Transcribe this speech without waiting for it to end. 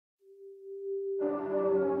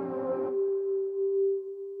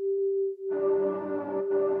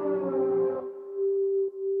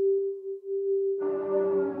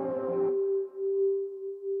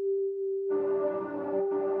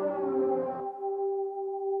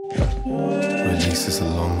This is a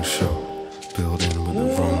long shot, building with the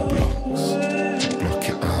wrong blocks. Block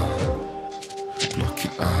it out, block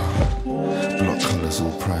it out. Block colours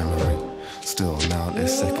all primary, still now they're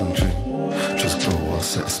secondary. Just go, I'll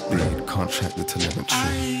set a speed, can't track the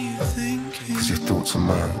telemetry. Cause your thoughts are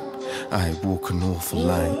mine, I walk an awful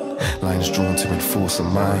line. Lines drawn to enforce a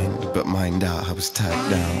mind, but mind out, I was tied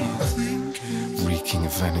down. Reeking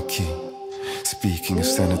of anarchy, speaking of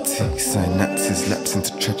sanity. Synapses lapse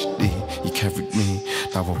into tragedy. You carried me,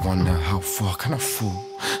 now I wonder how far can I fall?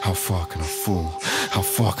 How far can I fall? How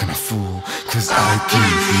far can I fall? Cause I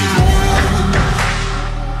give you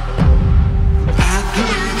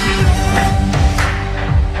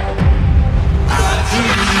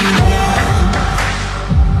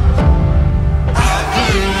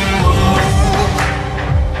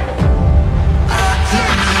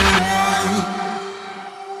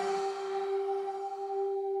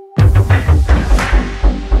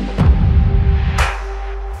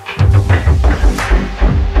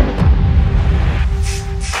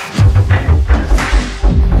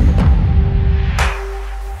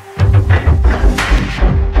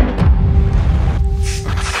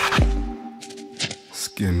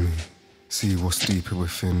see what's deeper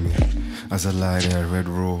within me. As I lie there, red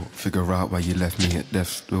raw, figure out why you left me at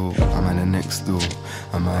death's door. Am I the next door?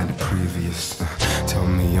 Am I the previous? Tell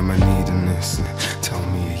me, am I needing this? Tell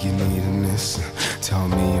me, are you needing this? Tell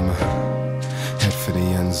me, am I head for the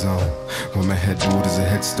end zone? When my headboard is a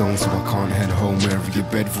headstone, so I can't head home. Wherever your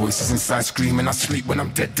bed voices inside screaming, I sleep when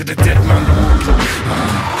I'm dead to the dead man walking.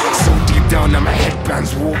 So deep down now my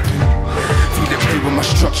headband's warping. Feel it play with my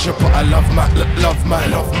structure, but I love my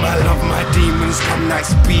demons. Come night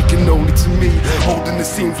speaking only to me, holding the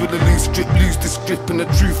seams with a loose the grip, and the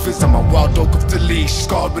truth is I'm a wild dog off the leash,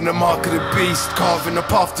 scarred with the mark of the beast, carving a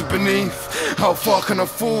path to beneath. How far can I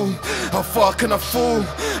fall? How far can I fall?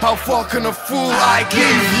 How far can I fall? I give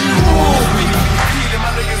you all. Feeling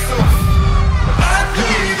my layers off. I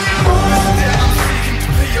give you all. Instead I'm seeking to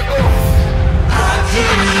pay it off. I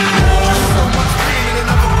give you all. Just so much pain in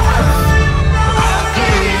another breath. I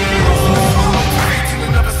give you all. I'm creating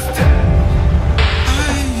another step.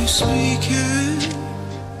 Are you speaking?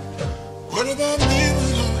 What about me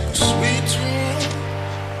without sweet talk?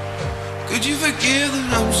 Could you forgive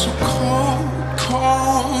that I'm so cold?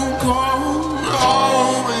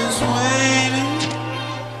 Always waiting,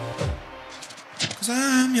 'cause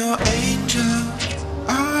I'm your angel.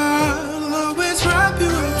 I'll always wrap you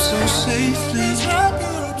up so safely,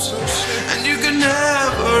 and you can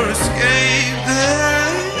never escape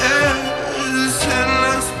this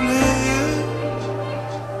endless play.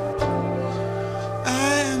 I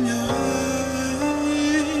am your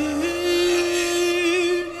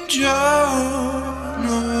angel.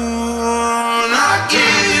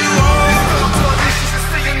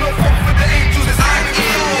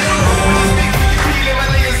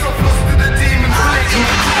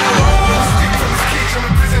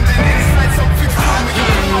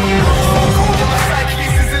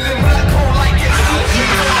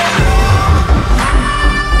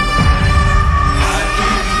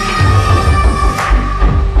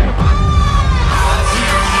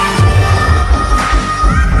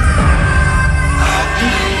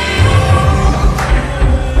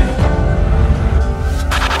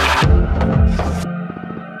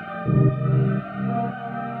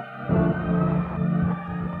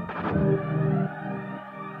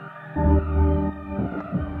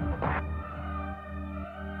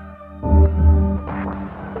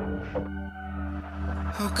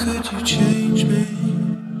 How could you change me?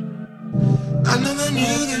 I never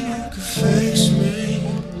knew that you could face me.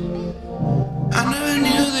 I never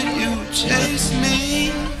knew that you would chase me.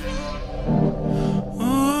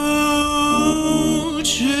 Oh,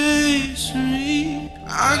 chase me. I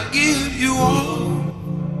give you all.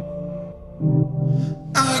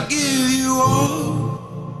 I give you all.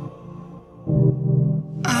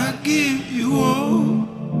 I give you all.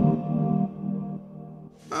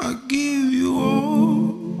 I give